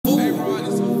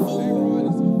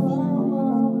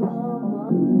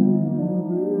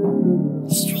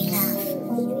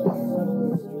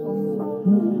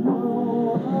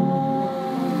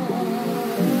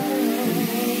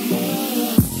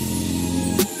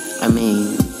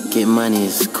mean, getting money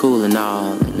is cool and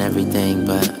all and everything,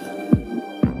 but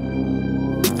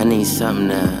I need something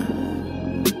to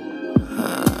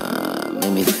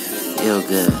make me feel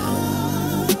good.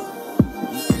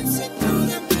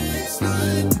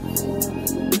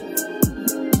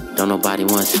 Don't nobody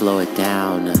want to slow it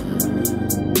down.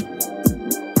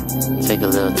 Take a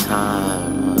little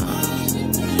time.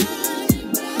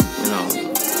 You know,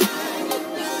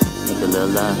 make a little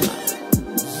love.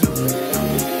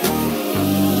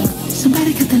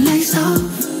 Somebody cut the lights off,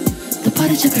 the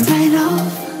party jumping right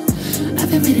off. I've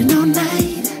been waiting all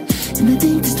night, and I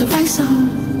think it's the right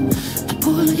song to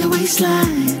pull on your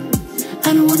waistline.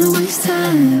 I don't wanna waste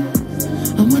time,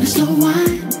 I wanna slow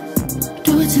wine,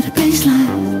 do it to the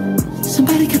baseline.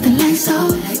 Somebody cut the lights off,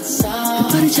 the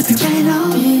party jumping right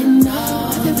off.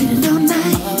 I've been waiting all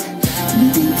night, and I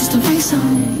think it's the right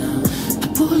song to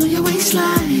pull on your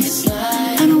waistline.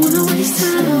 I don't wanna waste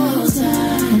time,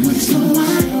 I wanna slow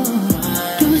wine,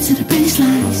 do it to the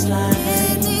baseline.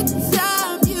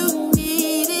 Anytime you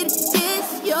need it,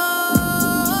 it's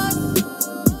yours.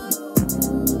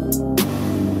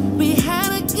 We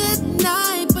had a good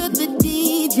night, but the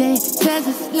DJ says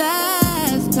it's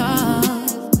last call.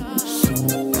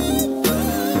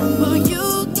 Well, you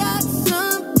got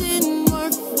something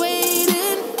worth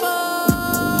waiting for.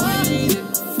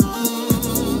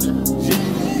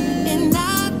 And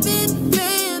I've been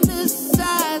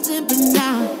fantasizing, but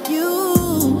now you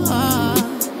are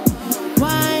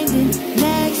winding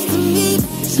next to me.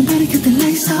 Somebody cut the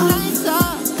lights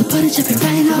off, the party jumping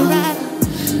right off.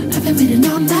 I've been waiting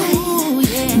all night,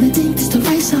 and I think it's the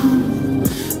right song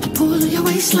to pull on your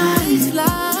waistline.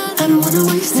 I don't wanna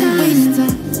waste time,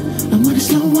 I wanna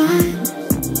slow wine,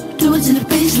 do it to the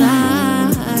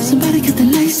baseline. Somebody cut the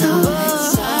lights off,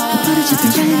 the party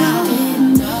jumping right off.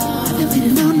 I've been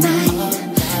waiting all night,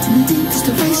 and I think it's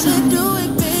the right song to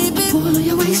pull on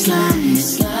your waistline.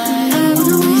 I don't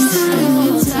wanna waste time,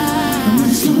 I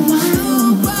wanna slow wine,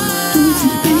 do it to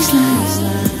the baseline.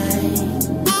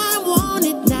 I want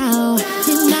it now.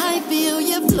 Can I feel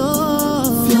your flow?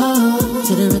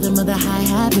 To the rhythm of the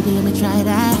hi-hat, baby, let me try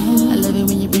that. I love it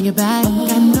when you bring it back.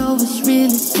 I know it's really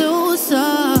so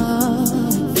soft.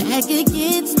 Back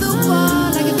against the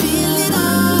wall, I can feel it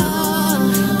all.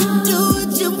 Do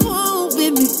what you want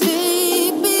with me,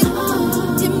 baby.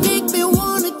 You make me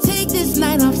wanna take this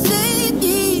night off, save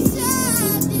me.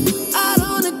 Out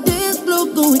on the dance floor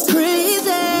going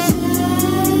crazy.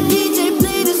 DJ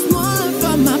play this one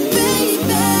for my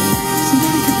baby.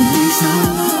 Somebody cut the lights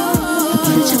off, the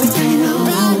party jumping right off.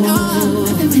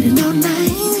 I've been waiting all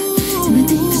night, and I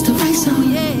think it's the right song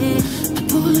to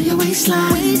pull on your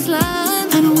waistline.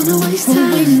 I don't wanna waste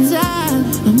time,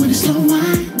 I wanna slow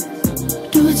wine,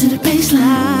 do it to the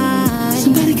baseline.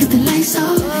 Somebody cut the lights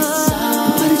off, the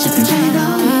party jumping right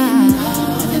off.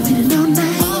 I've been waiting all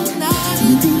night,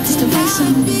 and I think it's the right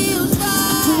song to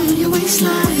pull on your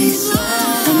waistline.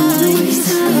 I don't wanna waste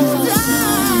time, I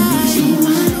wanna slow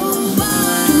wine,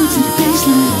 do it to the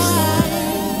baseline.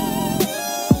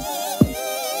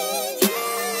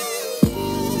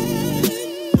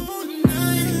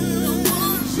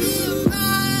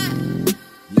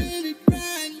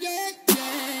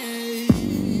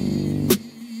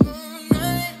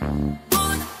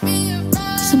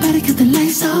 Somebody cut the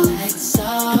lights off,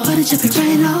 the party jumping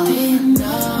right off.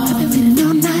 I've been waiting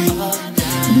all night,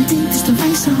 and I think it's the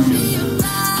right song to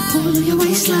pull on your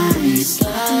waistline.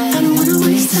 I don't wanna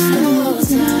waste time, I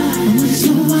wanna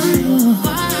slow wine,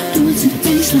 do it to the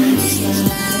baseline.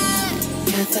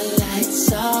 Got the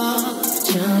lights off,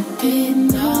 jumping